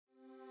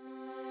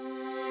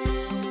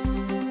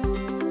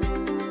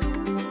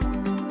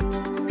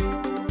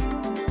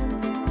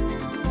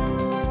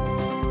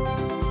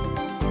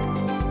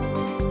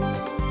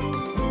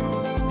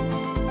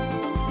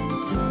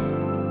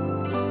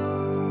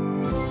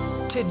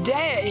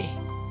Today,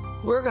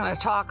 we're going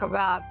to talk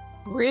about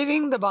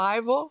reading the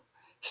Bible,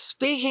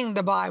 speaking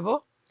the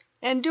Bible,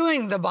 and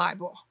doing the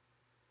Bible.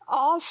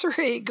 All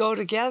three go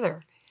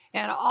together,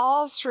 and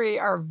all three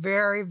are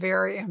very,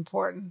 very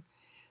important.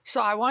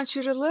 So I want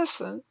you to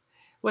listen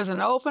with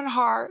an open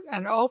heart,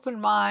 an open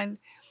mind,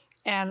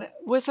 and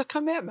with a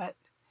commitment.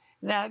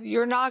 Now,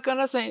 you're not going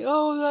to think,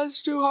 oh,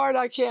 that's too hard,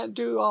 I can't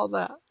do all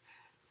that.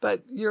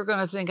 But you're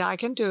going to think, I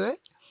can do it.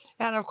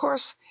 And of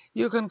course,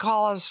 you can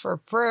call us for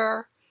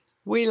prayer.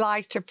 We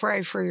like to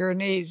pray for your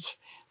needs.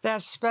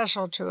 That's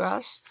special to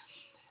us.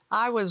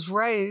 I was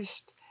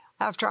raised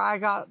after I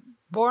got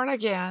born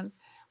again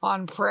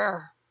on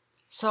prayer.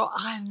 So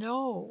I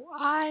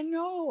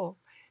know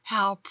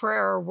how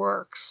prayer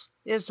works.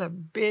 It's a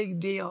big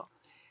deal.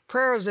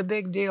 Prayer is a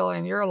big deal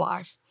in your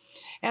life.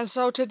 And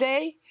so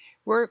today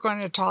we're going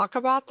to talk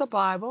about the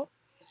Bible,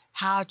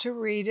 how to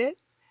read it,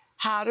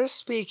 how to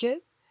speak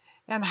it,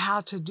 and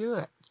how to do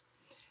it.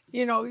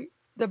 You know,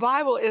 the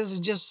Bible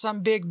isn't just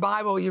some big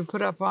Bible you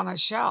put up on a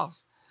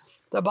shelf.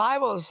 The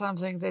Bible is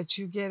something that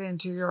you get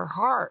into your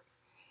heart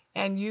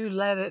and you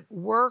let it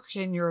work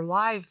in your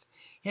life,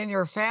 in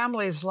your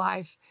family's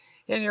life,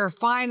 in your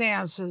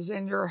finances,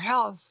 in your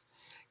health.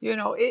 You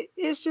know,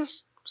 it's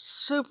just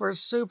super,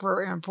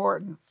 super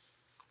important.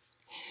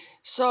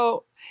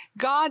 So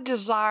God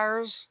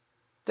desires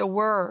the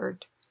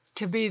Word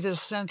to be the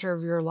center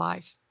of your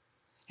life.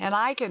 And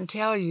I can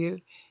tell you,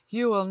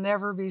 you will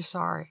never be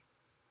sorry.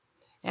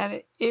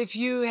 And if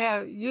you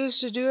have used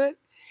to do it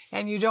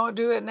and you don't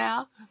do it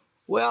now,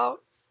 well,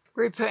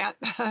 repent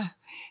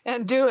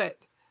and do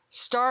it.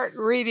 Start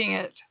reading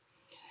it.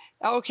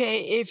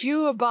 Okay, if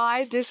you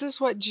abide, this is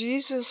what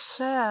Jesus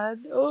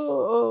said.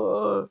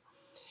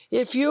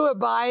 If you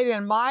abide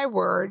in my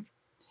word,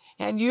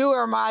 and you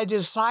are my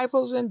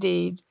disciples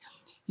indeed,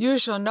 you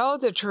shall know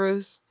the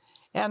truth,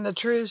 and the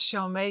truth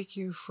shall make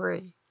you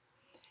free.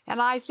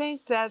 And I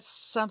think that's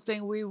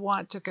something we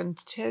want to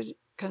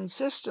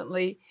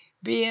consistently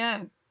be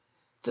in.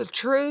 The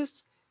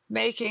truth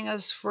making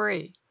us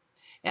free.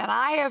 And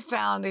I have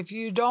found if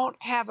you don't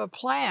have a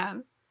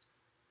plan,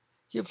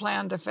 you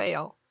plan to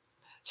fail.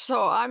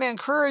 So I'm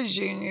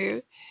encouraging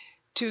you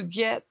to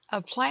get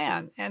a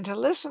plan and to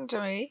listen to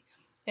me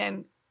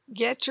and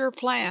get your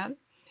plan.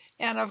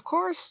 And of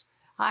course,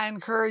 I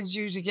encourage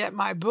you to get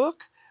my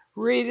book,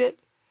 read it,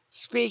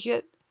 speak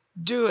it,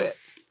 do it.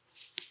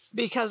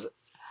 Because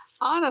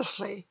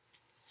honestly,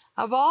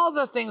 of all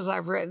the things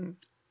I've written,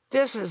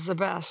 this is the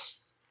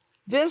best.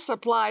 This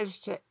applies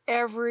to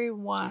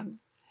everyone.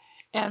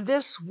 And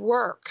this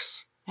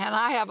works. And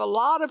I have a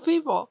lot of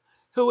people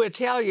who would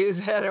tell you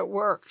that it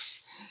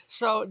works.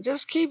 So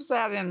just keep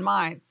that in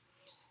mind.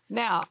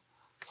 Now,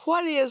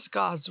 what is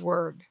God's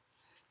Word?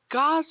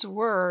 God's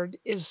Word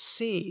is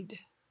seed.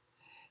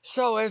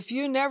 So if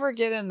you never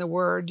get in the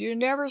Word, you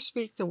never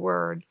speak the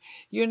Word,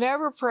 you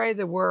never pray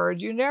the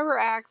Word, you never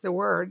act the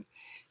Word,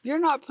 you're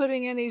not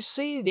putting any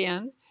seed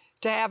in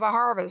to have a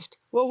harvest.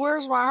 Well,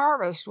 where's my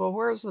harvest? Well,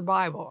 where's the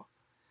Bible?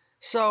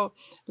 So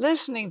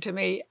listening to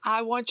me,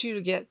 I want you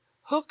to get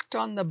hooked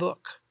on the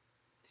book.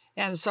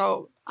 And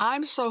so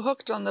I'm so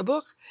hooked on the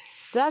book,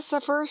 that's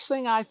the first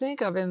thing I think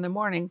of in the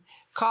morning,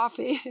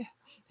 coffee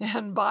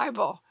and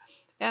Bible.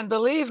 And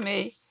believe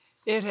me,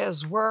 it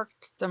has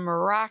worked the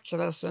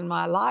miraculous in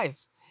my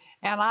life.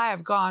 And I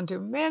have gone to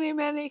many,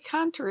 many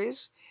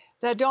countries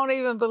that don't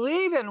even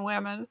believe in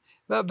women,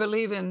 but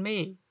believe in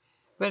me.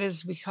 But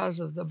it's because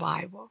of the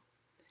Bible.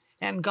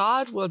 And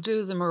God will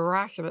do the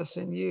miraculous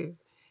in you.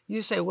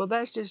 You say, well,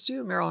 that's just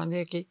you, Marilyn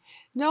Hickey.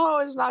 No,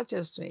 it's not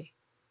just me.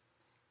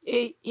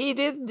 He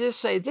didn't just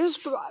say, this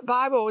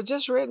Bible was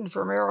just written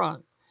for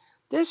Marilyn.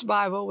 This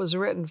Bible was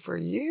written for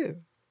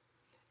you.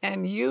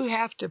 And you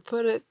have to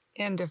put it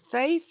into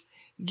faith,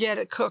 get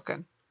it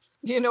cooking.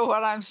 You know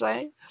what I'm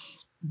saying?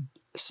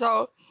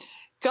 So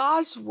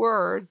God's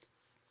Word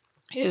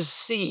is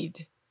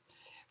seed.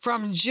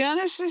 From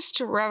Genesis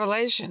to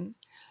Revelation,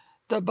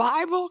 the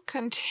Bible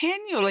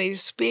continually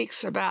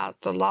speaks about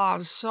the law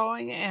of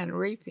sowing and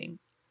reaping.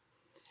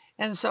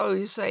 And so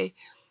you say,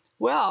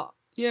 well,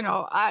 you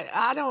know,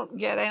 I don't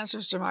get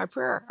answers to my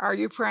prayer. Are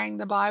you praying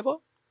the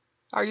Bible?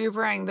 Are you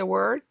praying the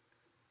Word?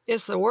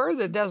 It's the Word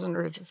that doesn't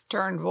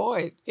return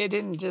void. It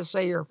didn't just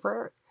say your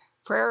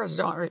prayers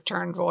don't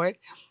return void,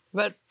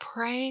 but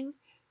praying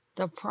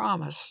the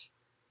promise,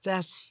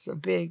 that's the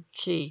big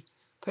key.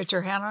 Put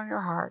your hand on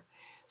your heart.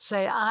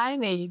 Say, I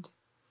need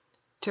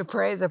to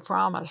pray the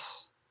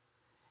promise,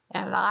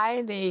 and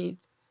I need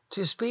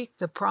to speak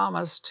the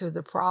promise to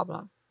the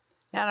problem.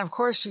 And of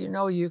course, you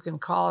know you can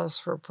call us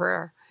for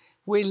prayer.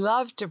 We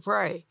love to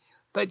pray,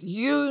 but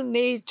you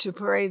need to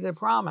pray the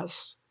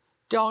promise.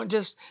 Don't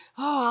just,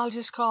 oh, I'll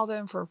just call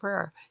them for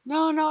prayer.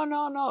 No.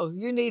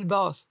 You need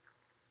both.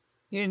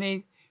 You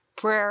need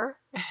prayer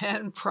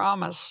and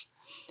promise.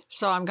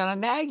 So I'm going to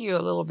nag you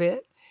a little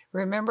bit.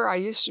 Remember, I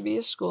used to be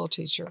a school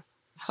teacher.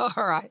 All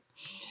right.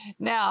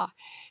 Now,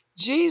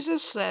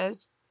 Jesus said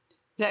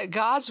that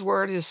God's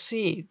Word is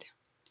seed.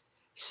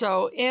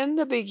 So in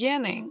the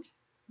beginning,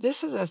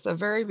 this is at the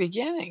very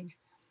beginning,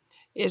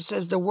 it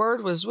says the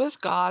Word was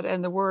with God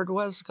and the Word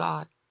was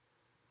God.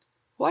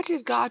 What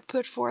did God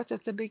put forth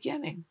at the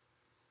beginning?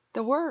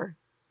 The Word.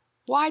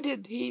 Why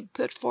did he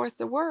put forth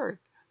the Word?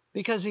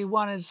 Because he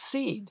wanted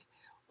seed.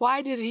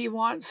 Why did he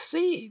want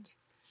seed?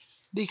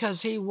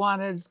 Because he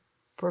wanted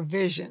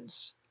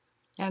provisions.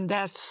 And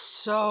that's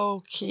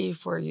so key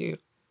for you.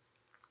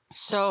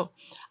 So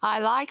I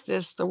like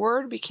this. The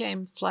Word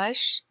became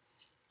flesh.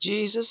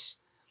 Jesus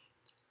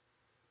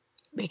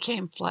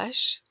became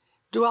flesh,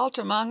 dwelt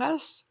among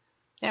us,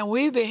 and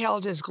we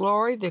beheld his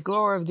glory, the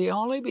glory of the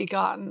only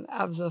begotten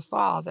of the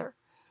Father,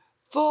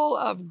 full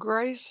of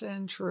grace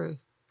and truth.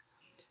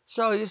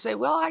 So you say,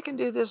 well, I can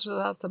do this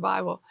without the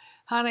Bible.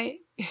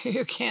 Honey,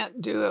 you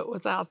can't do it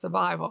without the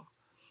Bible.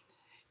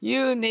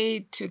 You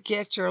need to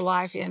get your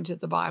life into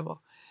the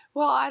Bible.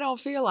 Well, I don't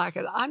feel like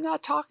it. I'm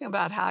not talking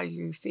about how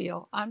you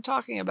feel. I'm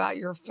talking about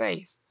your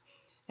faith.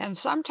 And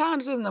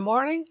sometimes in the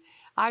morning,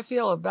 I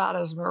feel about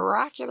as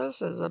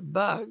miraculous as a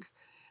bug.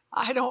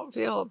 I don't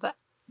feel that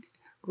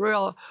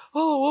real,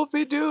 oh,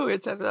 whoopee-doo,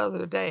 it's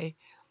another day.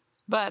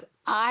 But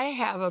I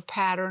have a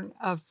pattern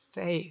of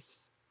faith.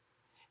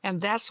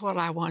 And that's what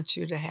I want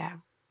you to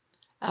have,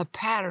 a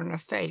pattern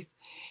of faith.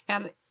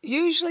 And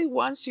usually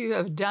once you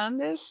have done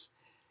this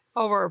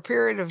over a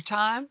period of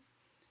time,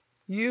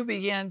 you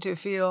begin to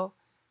feel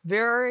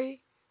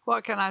very,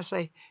 what can I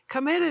say,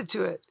 committed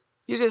to it.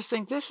 You just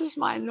think, this is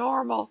my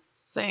normal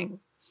thing.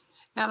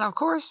 And of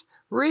course,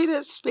 read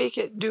it, speak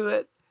it, do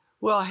it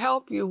will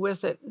help you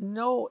with it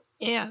no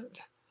end.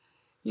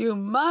 You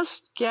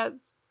must get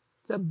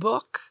the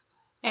book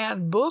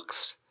and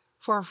books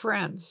for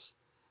friends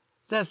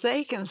that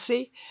they can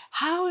see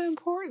how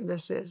important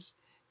this is.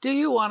 Do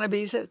you want to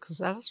be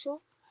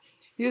successful?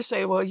 You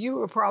say, well, you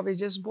were probably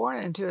just born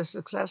into a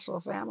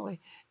successful family.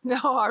 No,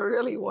 I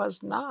really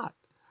was not.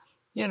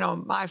 You know,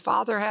 my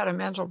father had a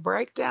mental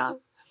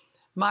breakdown.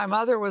 My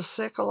mother was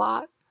sick a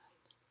lot,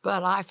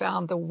 but I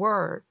found the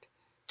Word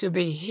to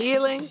be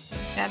healing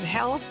and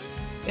health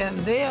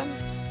in them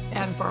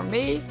and for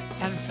me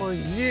and for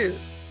you.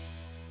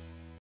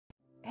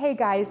 Hey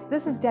guys,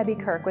 this is Debbie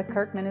Kirk with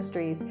Kirk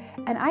Ministries,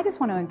 and I just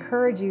want to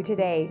encourage you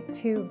today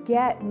to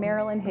get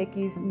Marilyn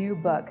Hickey's new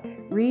book,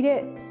 Read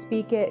It,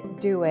 Speak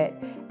It, Do It,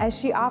 as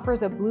she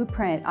offers a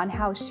blueprint on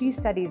how she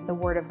studies the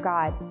Word of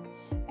God.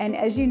 And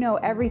as you know,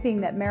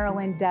 everything that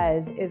Marilyn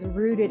does is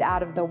rooted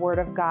out of the Word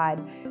of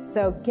God.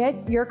 So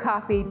get your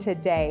copy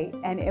today,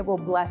 and it will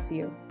bless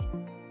you.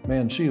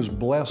 Man, she has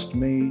blessed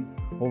me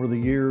over the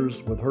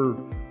years with her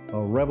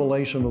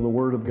revelation of the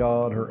Word of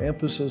God, her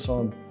emphasis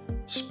on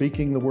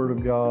speaking the Word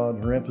of God,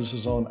 her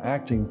emphasis on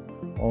acting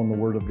on the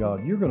Word of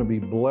God. You're going to be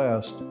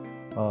blessed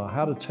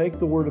how to take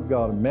the Word of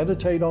God and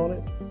meditate on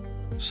it,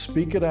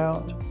 speak it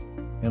out,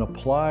 and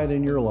apply it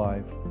in your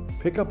life.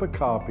 Pick up a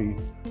copy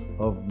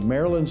of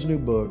Marilyn's new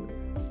book,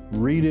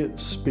 Read It,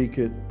 Speak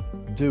It,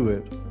 Do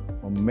It,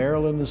 on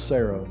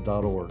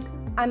marilyndasarah.org.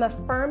 I'm a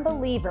firm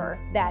believer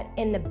that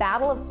in the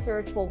battle of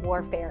spiritual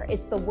warfare,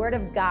 it's the Word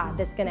of God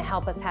that's going to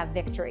help us have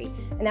victory.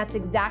 And that's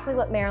exactly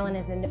what Marilyn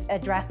is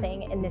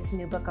addressing in this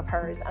new book of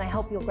hers. And I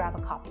hope you'll grab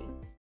a copy.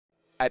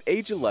 At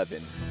age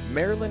 11,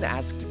 Marilyn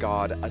asked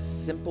God a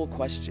simple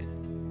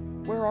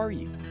question: where are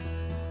you?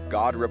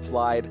 God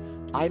replied,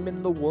 I'm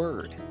in the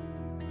Word.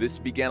 This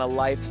began a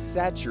life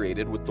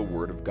saturated with the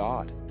Word of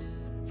God.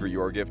 For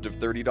your gift of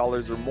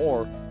 $30 or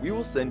more, we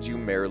will send you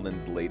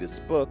Marilyn's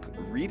latest book,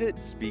 Read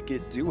It, Speak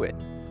It, Do It,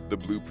 the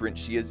blueprint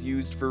she has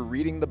used for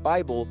reading the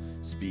Bible,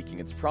 speaking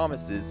its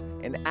promises,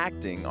 and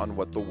acting on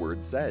what the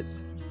Word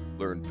says.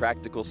 Learn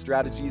practical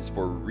strategies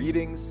for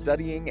reading,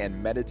 studying,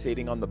 and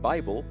meditating on the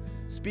Bible,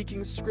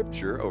 speaking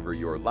Scripture over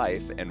your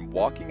life, and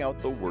walking out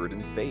the Word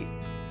in faith.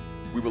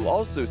 We will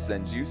also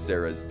send you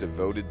Sarah's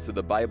Devoted to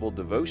the Bible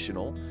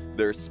devotional,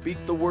 their Speak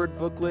the Word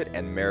booklet,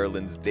 and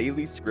Marilyn's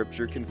Daily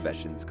Scripture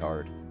Confessions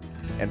card.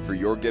 And for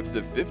your gift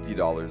of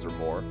 $50 or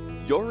more,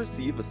 you'll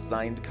receive a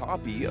signed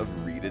copy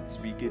of Read It,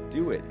 Speak It,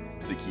 Do It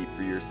to keep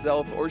for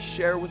yourself or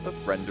share with a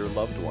friend or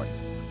loved one.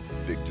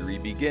 Victory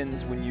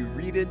begins when you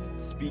read it,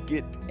 speak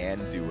it, and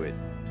do it.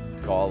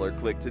 Call or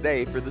click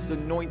today for this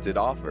anointed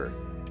offer.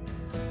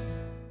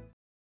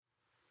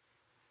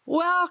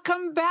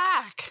 Welcome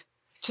back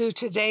to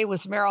Today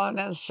with Marilyn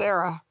and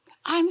Sarah.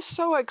 I'm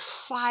so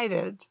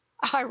excited,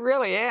 I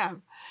really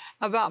am,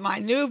 about my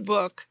new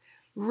book,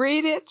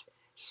 Read It,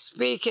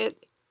 Speak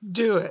It,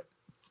 Do It.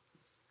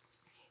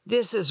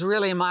 This is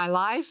really my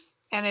life,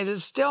 and it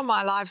is still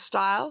my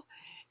lifestyle,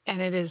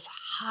 and it is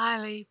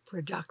highly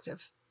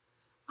productive.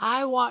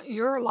 I want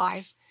your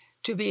life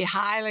to be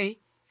highly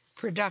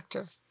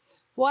productive.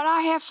 What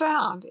I have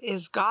found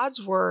is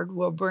God's Word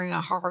will bring a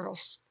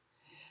harvest.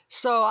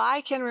 So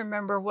I can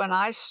remember when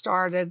I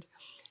started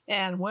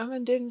and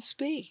women didn't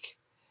speak.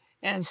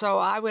 And so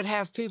I would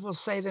have people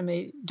say to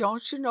me,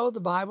 don't you know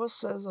the Bible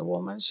says a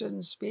woman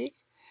shouldn't speak?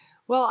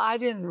 Well, I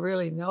didn't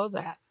really know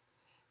that,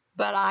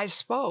 but I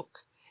spoke,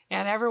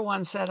 and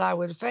everyone said I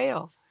would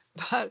fail.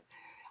 But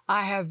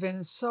I have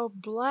been so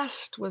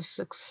blessed with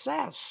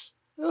success.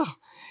 Ugh,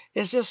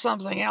 it's just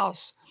something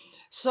else.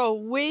 So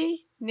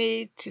we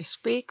need to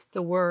speak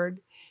the Word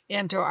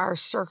into our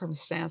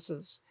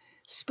circumstances.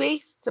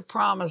 Speak the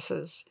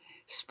promises.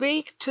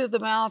 Speak to the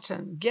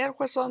mountain. Get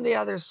what's on the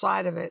other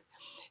side of it.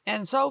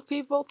 And so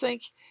people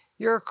think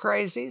you're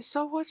crazy.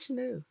 So what's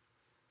new?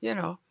 You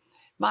know,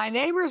 my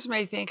neighbors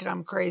may think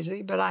I'm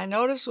crazy, but I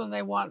notice when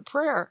they want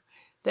prayer,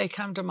 they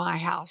come to my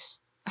house.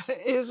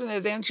 Isn't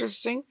it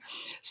interesting?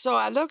 So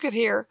I look at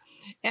here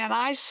and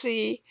I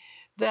see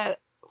that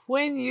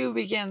when you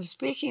begin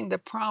speaking the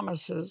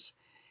promises,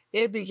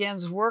 it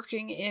begins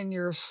working in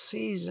your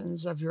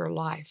seasons of your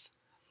life.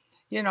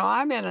 You know,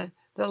 I'm in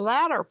the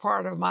latter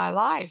part of my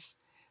life,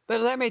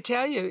 but let me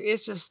tell you,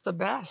 it's just the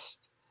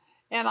best.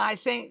 And I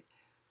think,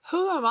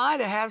 who am I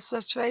to have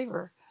such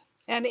favor?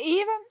 And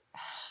even,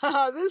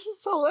 this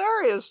is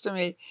hilarious to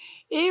me,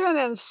 even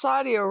in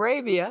Saudi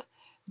Arabia,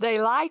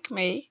 they like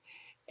me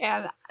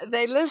and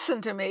they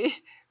listen to me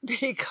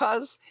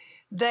because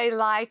they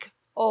like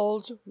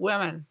old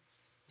women.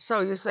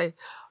 So you say,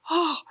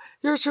 oh,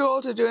 you're too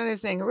old to do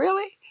anything.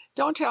 Really?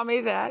 Don't tell me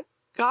that.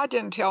 God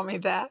didn't tell me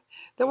that.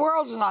 The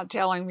world's not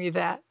telling me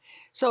that.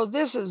 So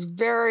this is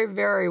very,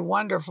 very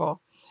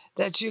wonderful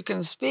that you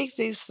can speak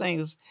these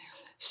things.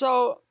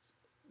 So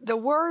the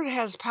word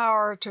has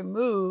power to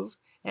move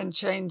and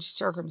change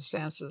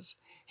circumstances.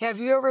 Have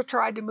you ever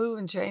tried to move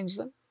and change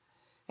them?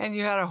 And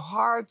you had a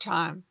hard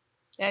time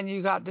and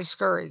you got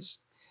discouraged.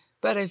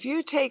 But if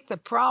you take the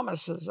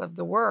promises of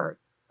the word,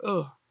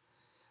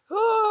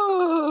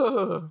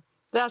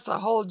 that's a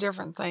whole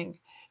different thing.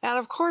 And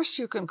of course,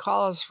 you can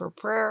call us for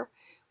prayer.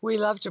 We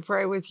love to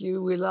pray with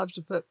you. We love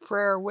to put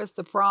prayer with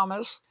the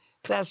promise.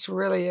 That's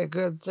really a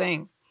good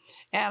thing.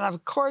 And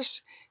of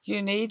course,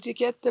 you need to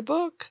get the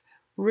book,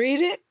 read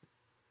it,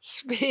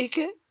 speak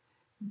it,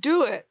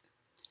 do it.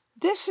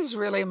 This is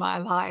really my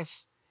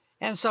life.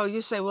 And so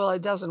you say, well,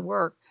 it doesn't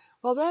work.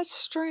 Well, that's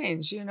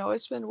strange. You know,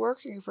 it's been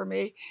working for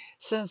me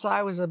since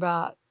I was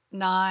about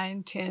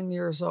 9, 10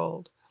 years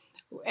old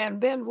and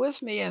been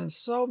with me in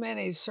so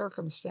many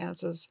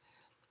circumstances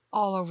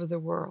all over the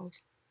world.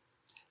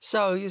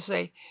 So you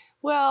say,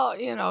 well,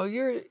 you know,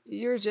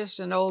 you're just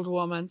an old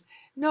woman.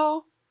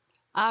 No,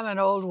 I'm an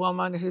old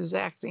woman who's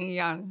acting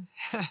young.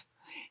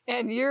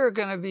 And you're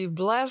going to be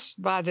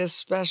blessed by this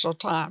special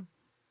time.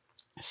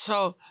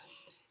 So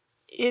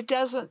it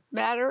doesn't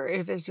matter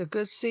if it's a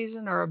good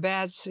season or a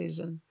bad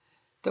season.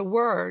 The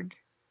word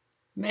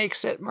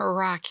makes it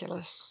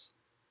miraculous.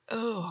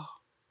 Oh,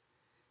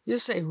 you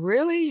say,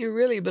 really? You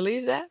really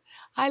believe that?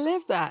 I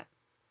live that.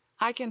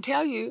 I can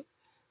tell you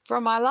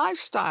from my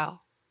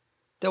lifestyle,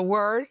 the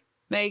word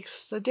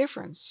makes the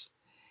difference.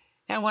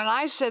 And when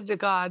I said to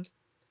God,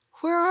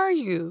 where are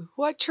you?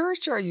 What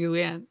church are you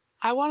in?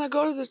 I want to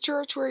go to the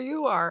church where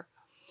you are.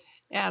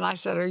 And I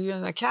said, are you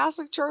in the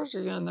Catholic Church?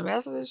 Are you in the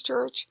Methodist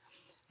Church?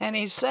 And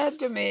he said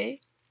to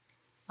me,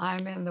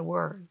 I'm in the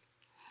Word.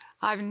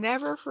 I've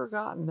never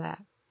forgotten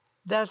that.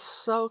 That's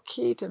so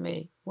key to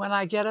me. When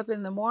I get up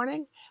in the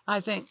morning, I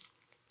think,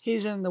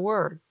 he's in the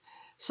Word.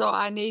 So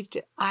I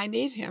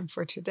need him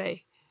for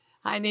today.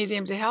 I need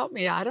him to help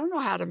me. I don't know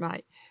how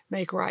to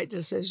make right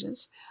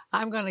decisions.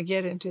 I'm going to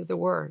get into the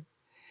Word.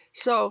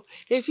 So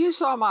if you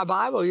saw my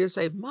Bible, you'd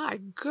say, my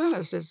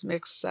goodness, it's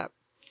mixed up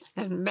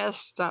and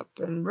messed up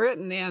and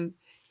written in.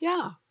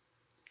 Yeah,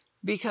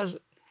 because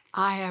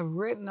I have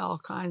written all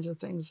kinds of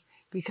things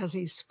because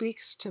he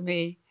speaks to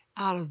me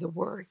out of the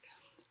Word.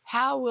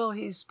 How will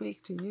he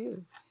speak to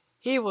you?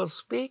 He will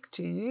speak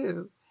to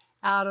you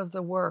out of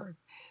the Word.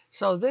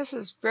 So this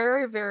is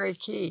very, very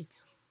key.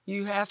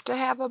 You have to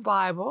have a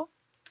Bible.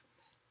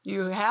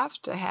 You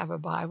have to have a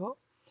Bible.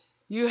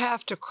 You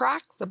have to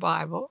crack the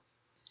Bible.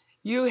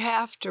 You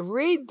have to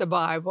read the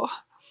Bible.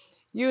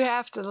 You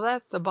have to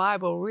let the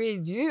Bible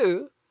read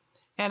you.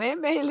 And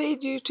it may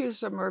lead you to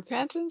some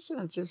repentance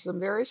and to some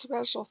very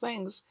special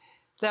things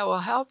that will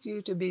help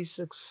you to be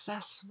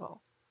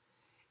successful.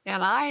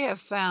 And I have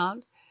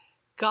found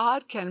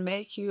God can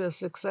make you a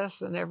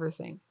success in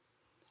everything.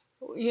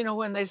 You know,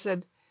 when they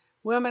said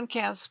women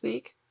can't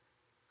speak,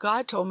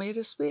 God told me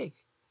to speak.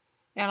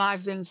 And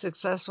I've been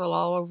successful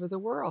all over the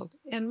world,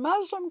 in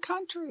Muslim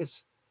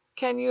countries.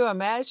 Can you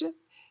imagine?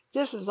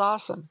 This is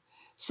awesome.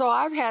 So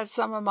I've had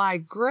some of my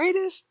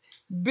greatest,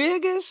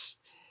 biggest,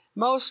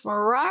 most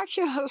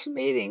miraculous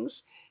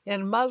meetings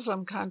in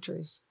Muslim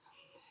countries.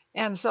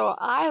 And so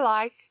I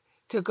like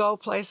to go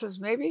places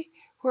maybe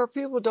where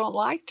people don't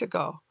like to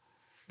go,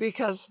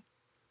 because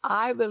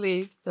I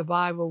believe the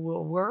Bible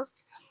will work,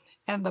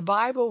 and the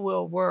Bible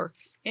will work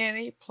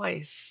any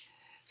place.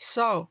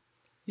 So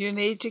you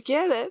need to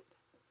get it,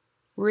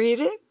 read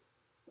it,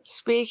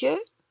 speak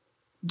it,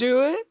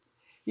 do it.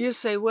 You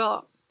say,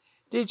 well,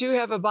 did you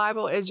have a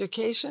Bible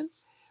education?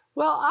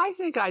 Well, I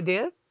think I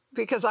did,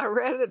 because I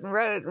read it and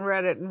read it and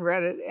read it and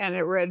read it, and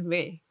it read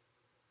me.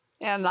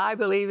 And I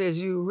believe as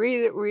you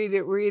read it, read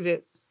it, read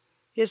it,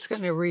 it's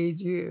going to read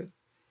you.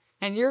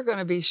 And you're going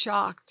to be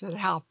shocked at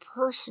how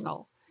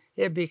personal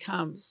it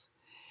becomes.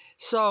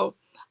 So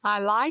I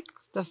like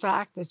the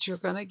fact that you're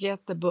going to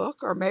get the book,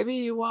 or maybe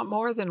you want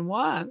more than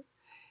one.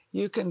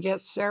 You can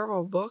get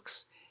several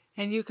books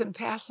and you can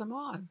pass them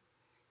on.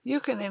 You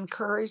can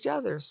encourage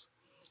others.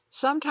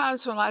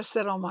 Sometimes when I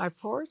sit on my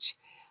porch,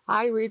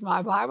 I read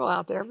my Bible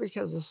out there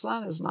because the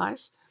sun is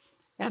nice,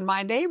 and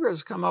my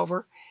neighbors come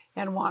over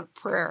and want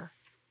prayer.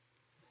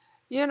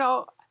 You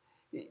know,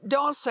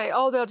 don't say,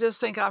 oh, they'll just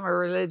think I'm a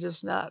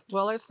religious nut.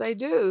 Well, if they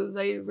do,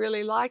 they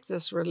really like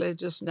this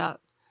religious nut.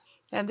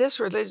 And this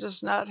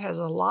religious nut has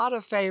a lot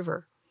of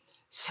favor.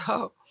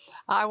 So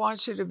I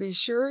want you to be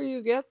sure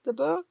you get the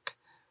book,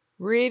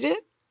 read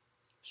it,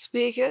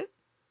 speak it,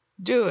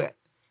 do it.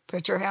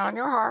 Put your hand on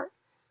your heart.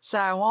 Say,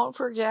 I won't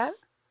forget.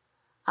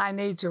 I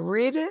need to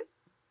read it.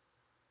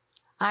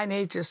 I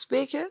need to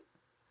speak it.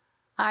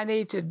 I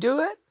need to do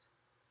it.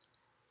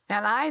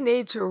 And I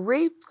need to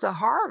reap the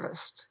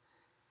harvest.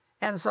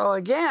 And so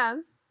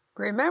again,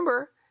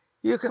 remember,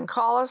 you can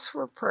call us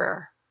for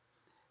prayer.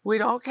 We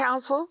don't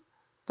counsel,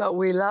 but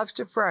we love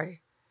to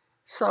pray.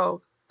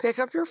 So pick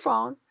up your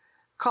phone,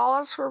 call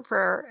us for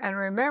prayer, and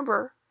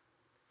remember,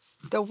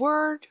 the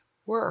Word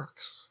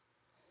works.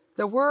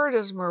 The Word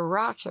is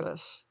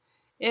miraculous.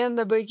 In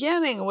the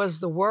beginning was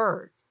the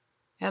Word,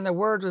 and the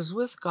Word was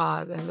with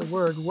God, and the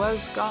Word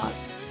was God.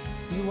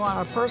 You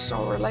want a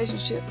personal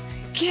relationship?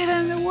 Get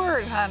in the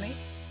Word, honey.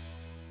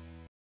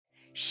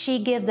 She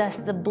gives us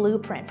the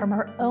blueprint from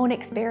her own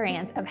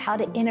experience of how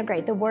to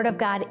integrate the Word of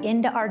God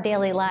into our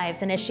daily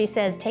lives. And as she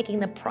says, taking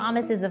the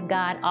promises of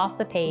God off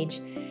the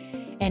page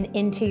and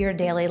into your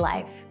daily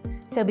life.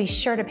 So be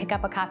sure to pick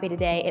up a copy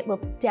today. It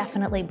will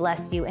definitely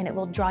bless you, and it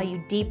will draw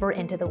you deeper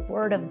into the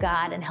Word of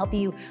God and help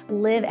you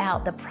live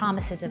out the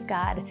promises of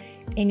God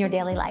in your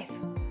daily life.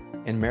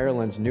 In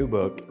Marilyn's new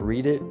book,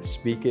 Read It,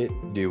 Speak It,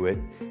 Do It,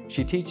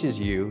 she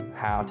teaches you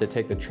how to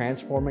take the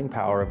transforming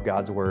power of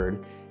God's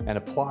Word and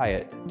apply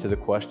it to the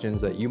questions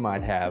that you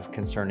might have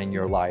concerning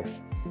your life.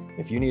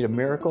 If you need a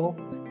miracle,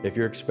 if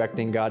you're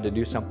expecting God to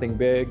do something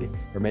big,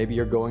 or maybe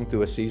you're going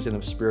through a season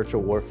of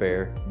spiritual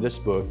warfare, this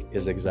book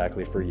is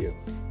exactly for you.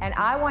 And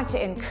I want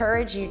to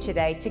encourage you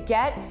today to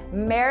get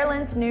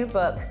Marilyn's new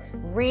book,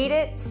 Read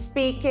It,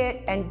 Speak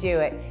It, and Do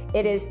It.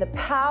 It is the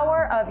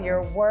power of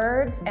your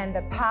words and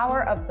the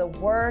power of the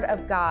Word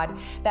of God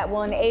that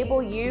will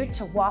enable you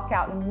to walk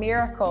out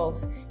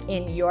miracles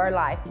in your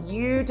life.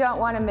 You don't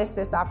want to miss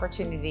this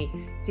opportunity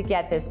to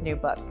get this new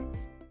book.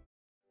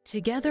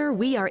 Together,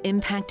 we are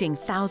impacting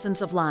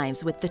thousands of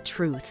lives with the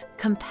truth,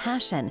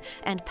 compassion,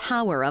 and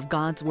power of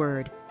God's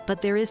Word.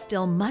 But there is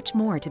still much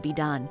more to be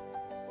done.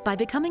 By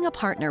becoming a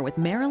partner with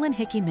Marilyn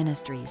Hickey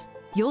Ministries,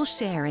 you'll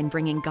share in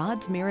bringing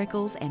God's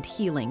miracles and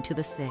healing to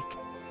the sick,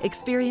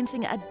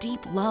 experiencing a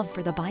deep love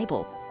for the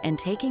Bible, and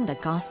taking the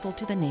gospel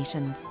to the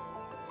nations.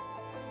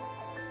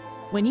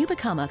 When you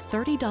become a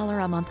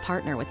 $30 a month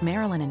partner with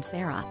Marilyn and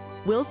Sarah,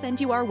 we'll send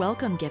you our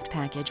welcome gift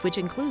package, which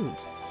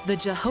includes the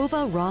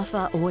Jehovah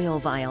Rapha oil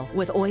vial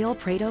with oil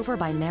prayed over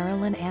by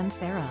Marilyn and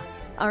Sarah,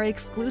 our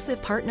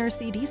exclusive partner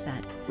CD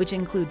set, which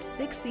includes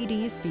 6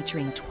 CDs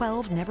featuring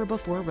 12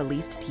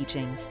 never-before-released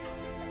teachings,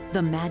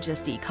 the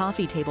Majesty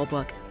coffee table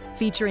book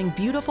featuring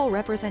beautiful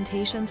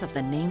representations of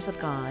the names of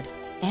God,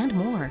 and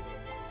more.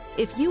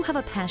 If you have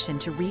a passion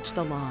to reach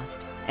the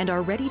lost and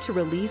are ready to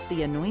release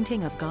the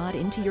anointing of God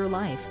into your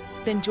life,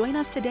 then join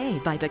us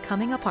today by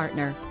becoming a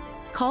partner.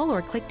 Call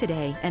or click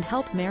today and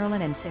help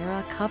Marilyn and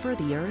Sarah cover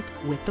the earth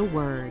with the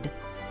Word.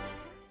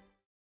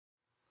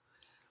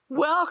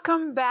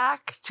 Welcome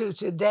back to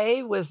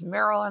Today with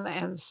Marilyn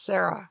and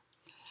Sarah.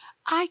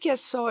 I get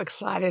so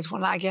excited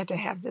when I get to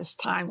have this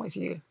time with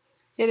you.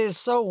 It is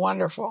so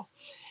wonderful.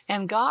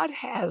 And God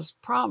has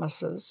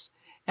promises.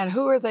 And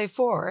who are they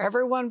for?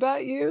 Everyone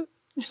but you?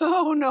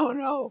 No, no,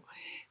 no.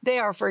 They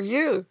are for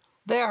you.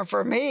 They are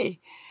for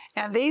me.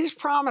 And these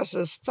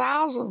promises,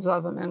 thousands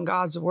of them in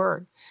God's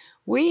Word,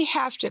 we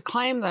have to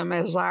claim them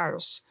as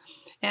ours.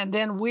 And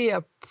then we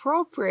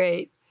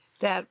appropriate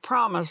that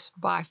promise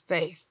by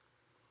faith.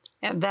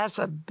 And that's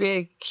a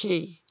big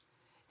key.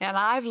 And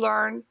I've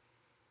learned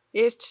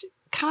it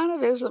kind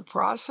of is a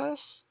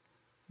process,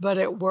 but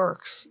it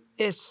works.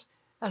 It's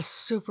a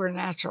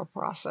supernatural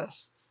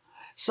process.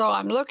 So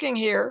I'm looking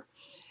here.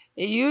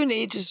 You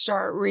need to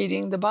start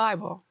reading the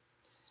Bible.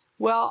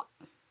 Well,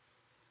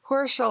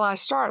 where shall I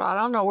start? I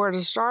don't know where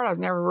to start. I've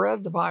never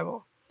read the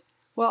Bible.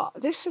 Well,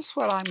 this is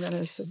what I'm going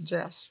to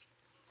suggest.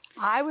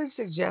 I would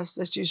suggest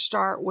that you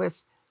start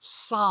with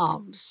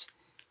Psalms,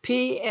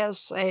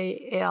 P-S-A-L-M-S,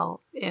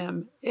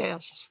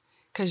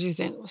 because you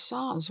think, well,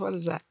 Psalms, what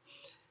is that?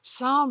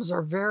 Psalms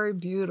are very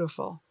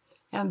beautiful,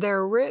 and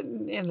they're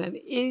written in an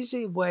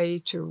easy way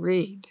to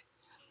read.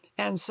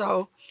 And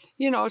so,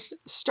 you know,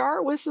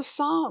 start with the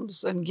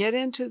Psalms and get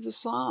into the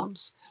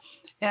Psalms.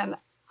 And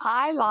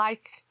I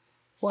like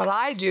what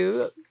I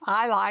do.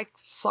 I like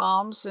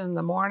Psalms in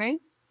the morning,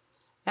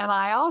 and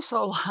I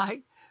also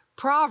like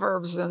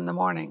Proverbs in the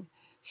morning.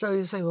 So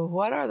you say, well,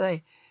 what are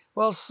they?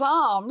 Well,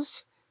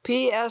 Psalms,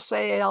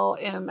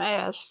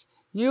 P-S-A-L-M-S,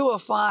 you will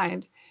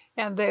find,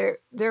 and they're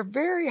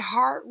very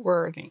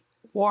heart-warming.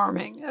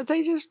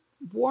 They just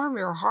warm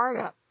your heart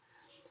up.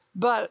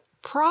 But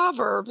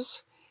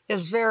Proverbs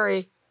is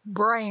very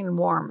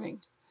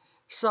brain-warming.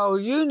 So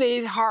you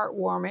need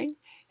heart-warming,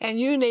 and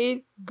you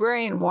need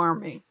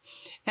brain-warming.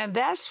 And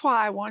that's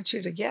why I want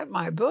you to get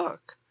my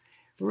book.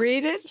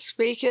 Read it,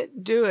 speak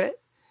it, do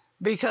it,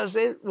 because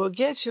it will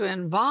get you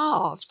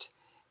involved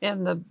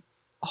in the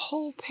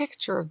whole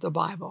picture of the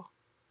Bible.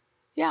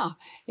 Yeah.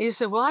 You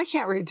say, well, I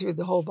can't read through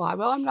the whole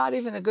Bible. I'm not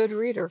even a good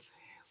reader.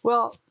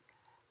 Well,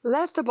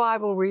 let the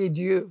Bible read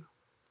you,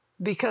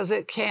 because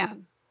it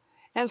can.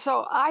 And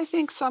so I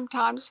think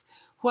sometimes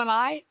when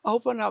I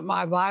open up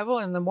my Bible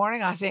in the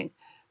morning, I think,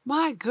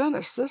 my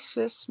goodness, this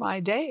fits my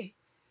day.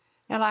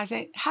 And I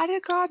think, how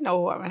did God know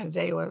what my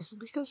day was?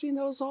 Because He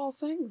knows all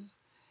things.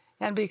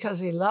 And because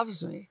He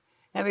loves me.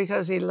 And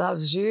because He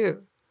loves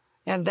you.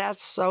 And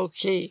that's so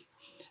key.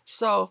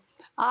 So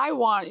I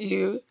want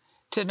you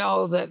to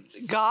know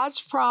that God's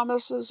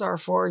promises are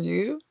for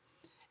you.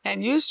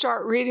 And you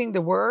start reading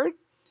the Word.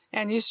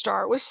 And you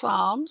start with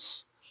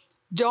Psalms.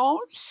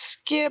 Don't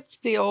skip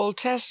the Old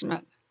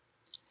Testament.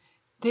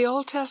 The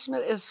Old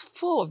Testament is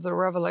full of the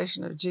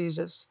revelation of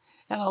Jesus.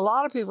 And a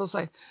lot of people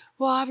say,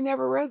 well, I've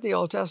never read the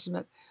Old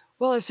Testament.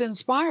 Well, it's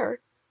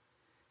inspired.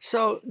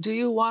 So do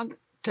you want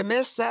to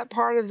miss that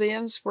part of the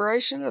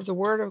inspiration of the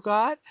Word of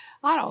God?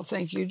 I don't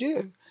think you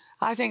do.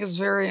 I think it's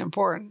very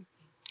important.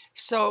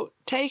 So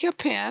take a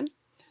pen,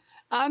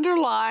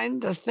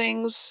 underline the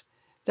things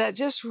that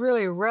just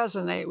really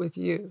resonate with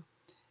you.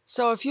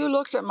 So if you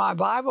looked at my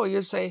Bible,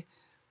 you'd say,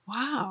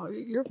 wow,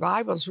 your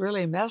Bible's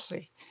really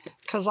messy,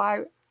 because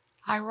I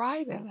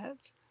write in it.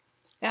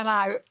 And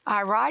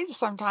I write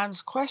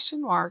sometimes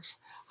question marks.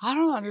 I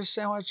don't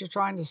understand what you're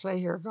trying to say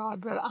here,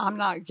 God, but I'm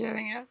not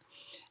getting it.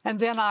 And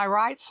then I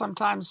write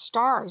sometimes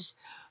stars.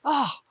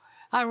 Oh,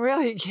 I'm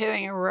really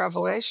getting a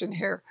revelation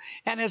here.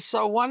 And it's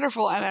so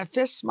wonderful, and it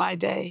fits my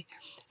day.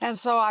 And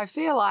so I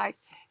feel like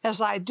as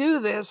I do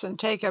this and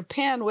take a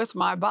pen with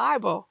my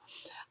Bible,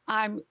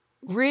 I'm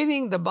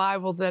reading the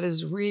Bible that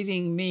is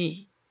reading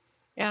me.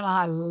 And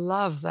I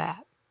love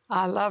that.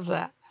 I love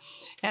that.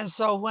 And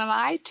so when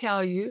I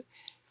tell you,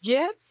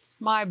 get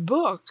my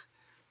book,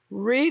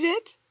 read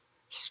it,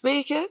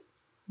 speak it,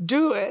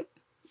 do it,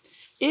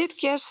 it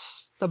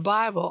gets the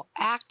Bible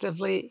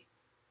actively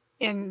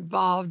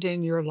involved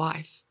in your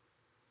life.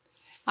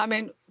 I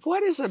mean,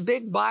 what is a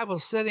big Bible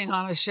sitting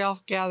on a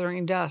shelf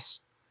gathering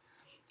dust?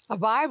 A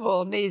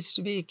Bible needs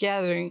to be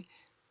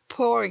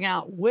pouring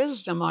out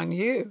wisdom on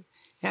you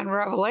and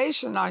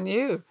revelation on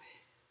you.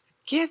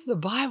 Give the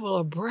Bible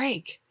a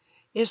break.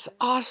 It's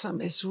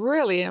awesome. It's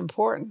really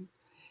important.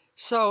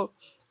 So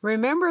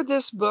remember,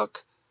 this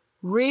book,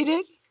 read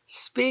it,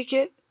 speak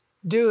it,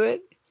 do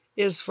it,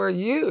 is for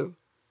you.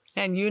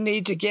 And you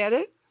need to get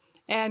it.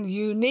 And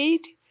you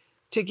need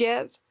to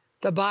get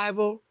the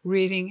Bible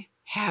reading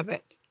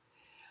habit.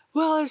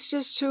 Well, it's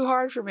just too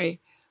hard for me.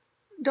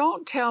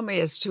 Don't tell me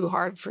it's too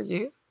hard for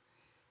you.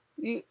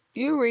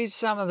 You read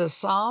some of the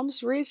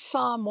Psalms. Read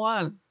Psalm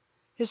 1.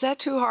 Is that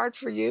too hard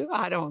for you?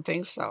 I don't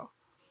think so.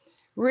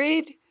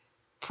 Read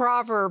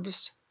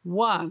Proverbs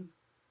 1.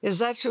 Is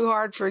that too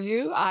hard for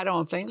you? I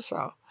don't think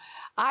so.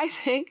 I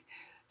think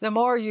the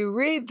more you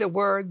read the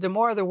Word, the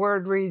more the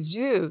Word reads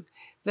you,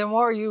 the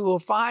more you will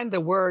find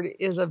the Word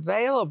is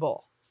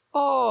available,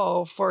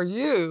 for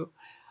you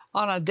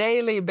on a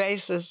daily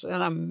basis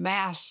in a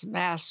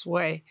mass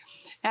way.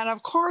 And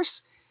of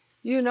course,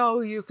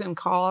 you can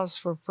call us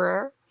for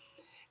prayer.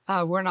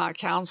 We're not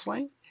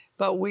counseling,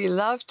 but we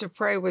love to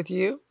pray with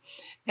you.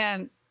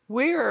 And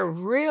we are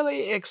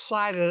really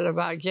excited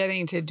about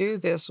getting to do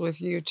this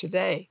with you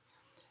today.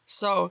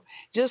 So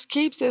just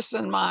keep this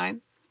in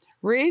mind.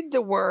 Read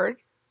the Word.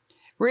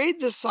 Read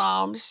the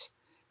Psalms.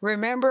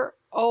 Remember,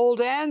 Old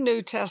and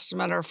New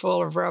Testament are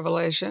full of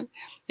revelation.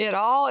 It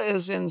all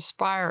is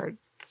inspired.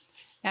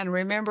 And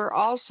remember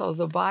also,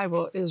 the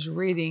Bible is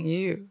reading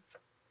you.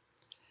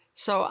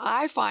 So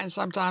I find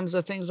sometimes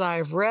the things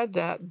I've read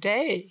that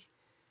day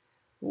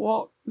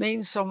won't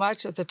mean so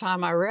much at the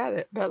time I read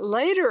it. But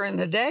later in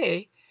the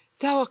day,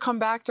 that will come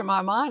back to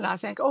my mind. I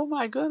think, oh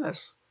my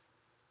goodness,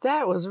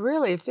 that was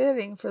really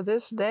fitting for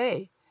this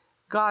day.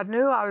 God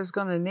knew I was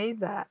going to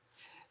need that.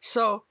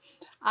 So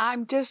I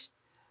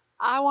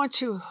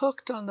want you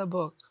hooked on the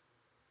book.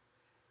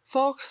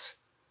 Folks,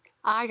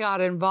 I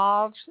got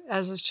involved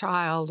as a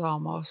child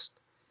almost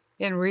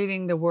in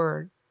reading the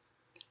Word.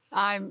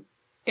 I'm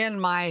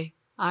late,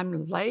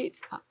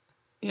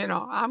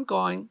 I'm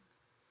going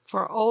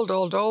for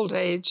old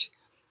age,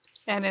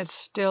 and it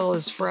still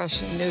is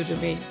fresh and new to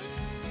me.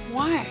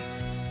 Why?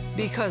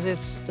 Because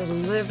it's the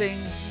living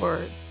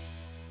Word.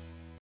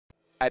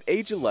 At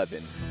age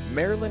 11,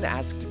 Marilyn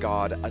asked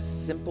God a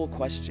simple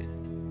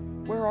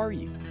question: where are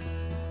you?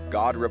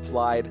 God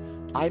replied,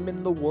 I'm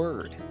in the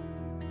Word.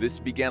 This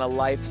began a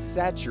life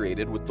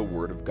saturated with the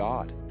Word of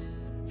God.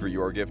 For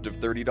your gift of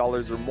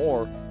 $30 or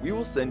more, we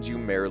will send you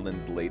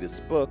Marilyn's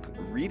latest book,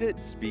 Read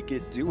It, Speak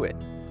It, Do It,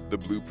 the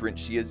blueprint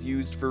she has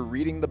used for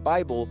reading the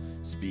Bible,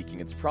 speaking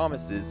its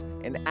promises,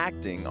 and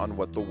acting on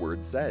what the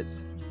Word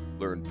says.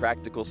 Learn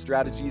practical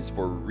strategies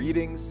for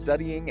reading,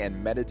 studying,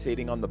 and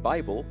meditating on the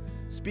Bible,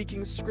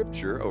 speaking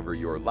Scripture over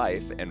your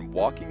life, and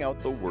walking out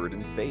the Word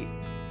in faith.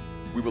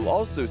 We will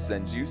also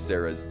send you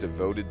Sarah's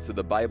Devoted to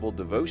the Bible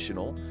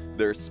devotional,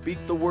 their Speak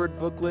the Word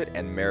booklet,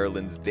 and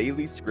Marilyn's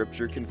Daily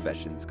Scripture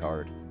Confessions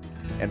card.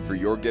 And for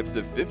your gift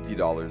of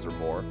 $50 or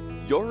more,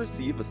 you'll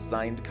receive a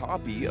signed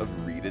copy of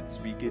Read It,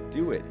 Speak It,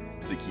 Do It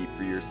to keep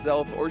for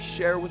yourself or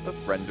share with a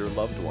friend or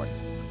loved one.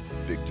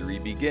 Victory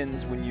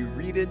begins when you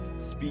read it,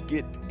 speak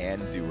it,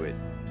 and do it.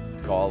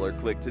 Call or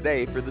click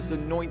today for this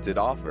anointed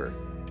offer.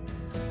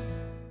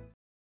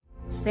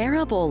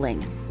 Sarah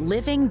Bowling,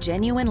 Living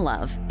Genuine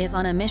Love, is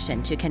on a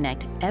mission to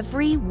connect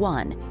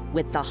everyone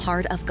with the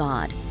heart of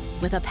God.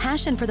 With a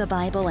passion for the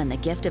Bible and the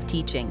gift of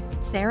teaching,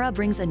 Sarah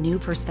brings a new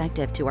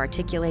perspective to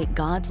articulate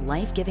God's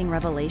life-giving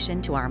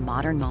revelation to our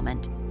modern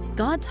moment.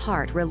 God's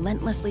heart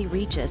relentlessly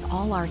reaches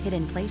all our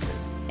hidden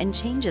places and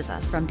changes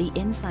us from the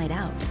inside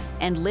out.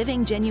 And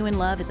Living Genuine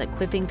Love is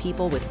equipping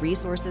people with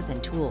resources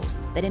and tools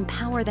that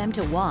empower them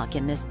to walk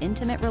in this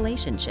intimate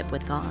relationship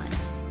with God.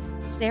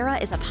 Sarah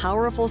is a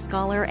powerful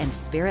scholar and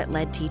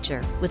spirit-led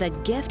teacher with a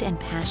gift and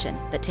passion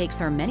that takes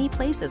her many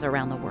places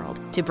around the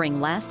world to bring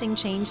lasting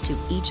change to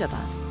each of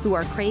us who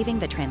are craving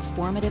the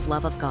transformative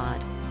love of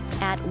God.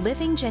 At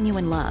Living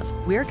Genuine Love,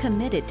 we're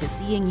committed to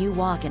seeing you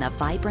walk in a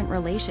vibrant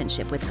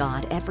relationship with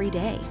God every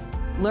day.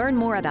 Learn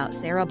more about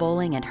Sarah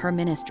Bowling and her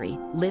ministry,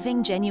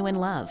 Living Genuine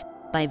Love,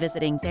 by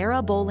visiting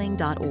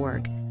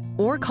sarahbowling.org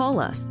or call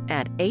us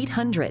at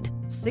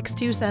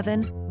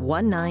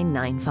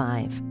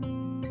 800-627-1995.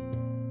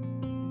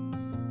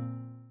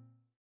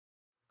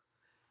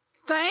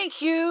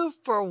 Thank you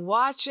for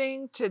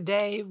watching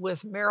today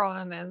with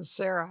Marilyn and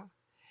Sarah.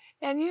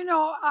 And you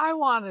know, I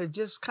want to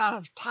just kind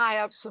of tie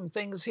up some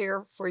things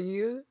here for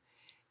you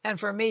and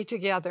for me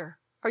together.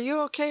 Are you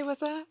okay with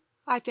that?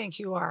 I think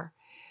you are.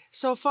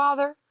 So,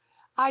 Father,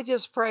 I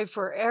just pray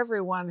for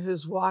everyone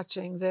who's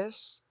watching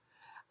this.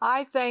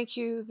 I thank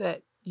you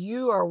that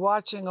you are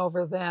watching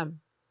over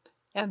them,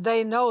 and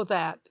they know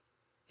that.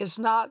 It's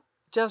not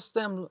just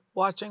them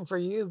watching for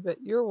you,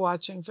 but you're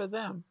watching for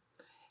them,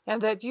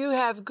 and that you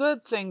have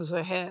good things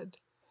ahead.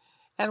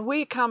 And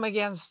we come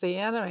against the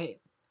enemy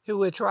who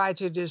would try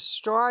to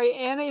destroy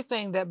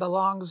anything that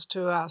belongs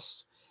to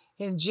us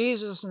in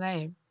Jesus'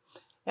 name.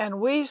 And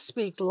we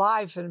speak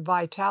life and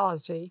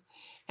vitality,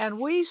 and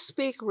we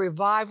speak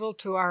revival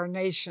to our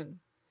nation.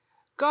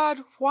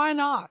 God, why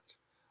not?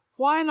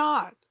 Why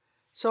not?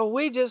 So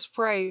we just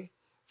pray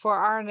for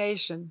our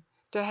nation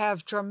to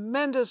have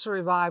tremendous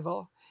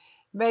revival.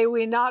 May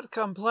we not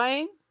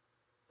complain,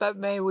 but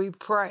may we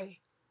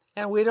pray.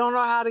 And we don't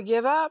know how to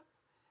give up,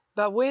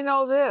 but we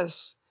know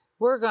this: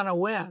 we're going to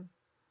win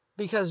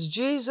because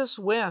Jesus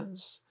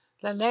wins.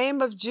 The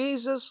name of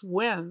Jesus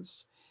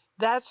wins.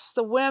 That's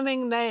the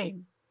winning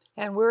name.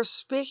 And we're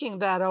speaking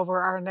that over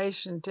our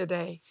nation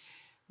today.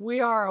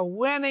 We are a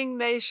winning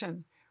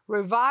nation.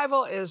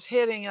 Revival is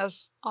hitting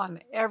us on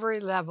every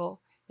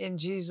level in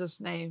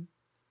Jesus' name.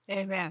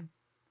 Amen.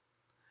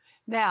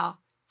 Now,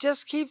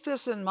 just keep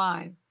this in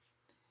mind.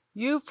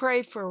 You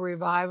prayed for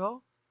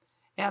revival,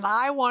 and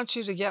I want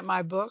you to get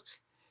my book.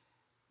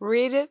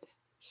 Read it,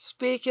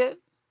 speak it,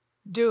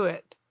 do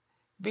it,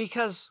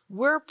 because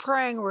we're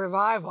praying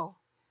revival.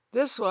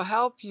 This will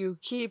help you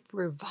keep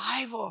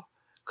revival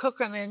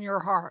cooking in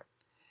your heart.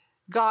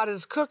 God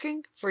is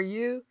cooking for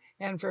you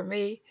and for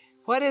me.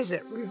 What is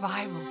it?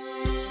 Revival.